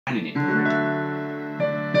in it.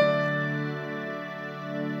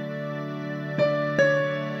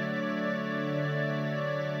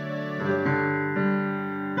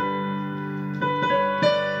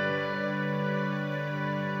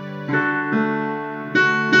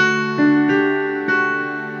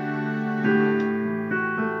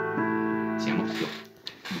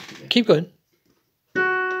 Keep going.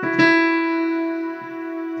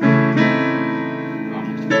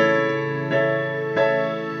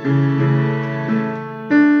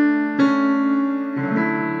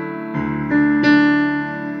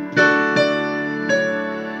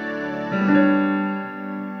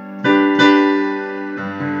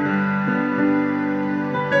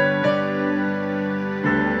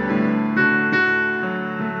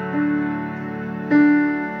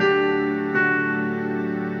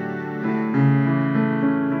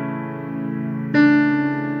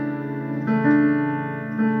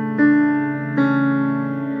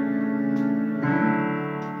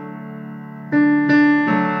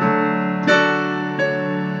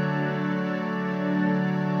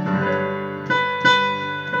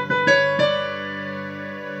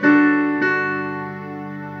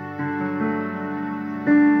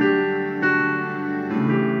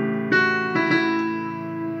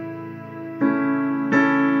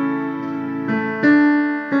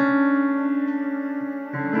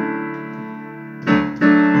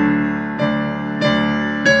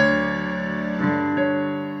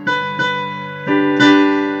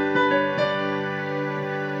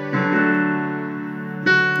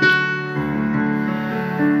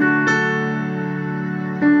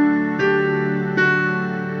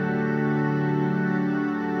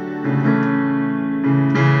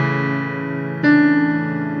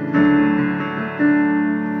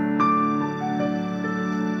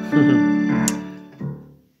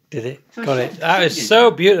 Did it? Got it. That is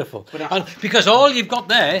so beautiful. And because all you've got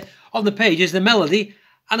there on the page is the melody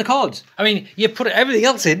and the chords. I mean, you put everything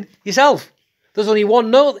else in yourself. There's only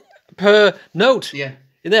one note per note. Yeah.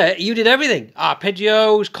 There, you did everything.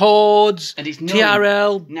 Arpeggios, chords, and it's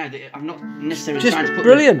TRL. No, I'm not necessarily just trying to put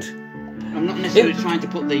brilliant. I'm not necessarily trying to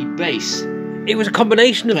put the bass. It was a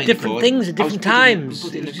combination of different things at different times.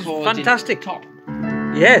 Putting It the was chords fantastic. in top,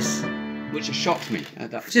 Yes. which shocked me.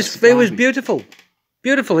 That It was beautiful.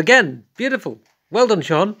 Beautiful again. Beautiful. Well done,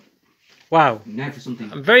 Sean. Wow. Now for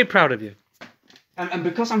something. I'm very proud of you. And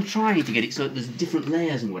because I'm trying to get it so that there's different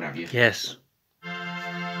layers and what have you. Yes.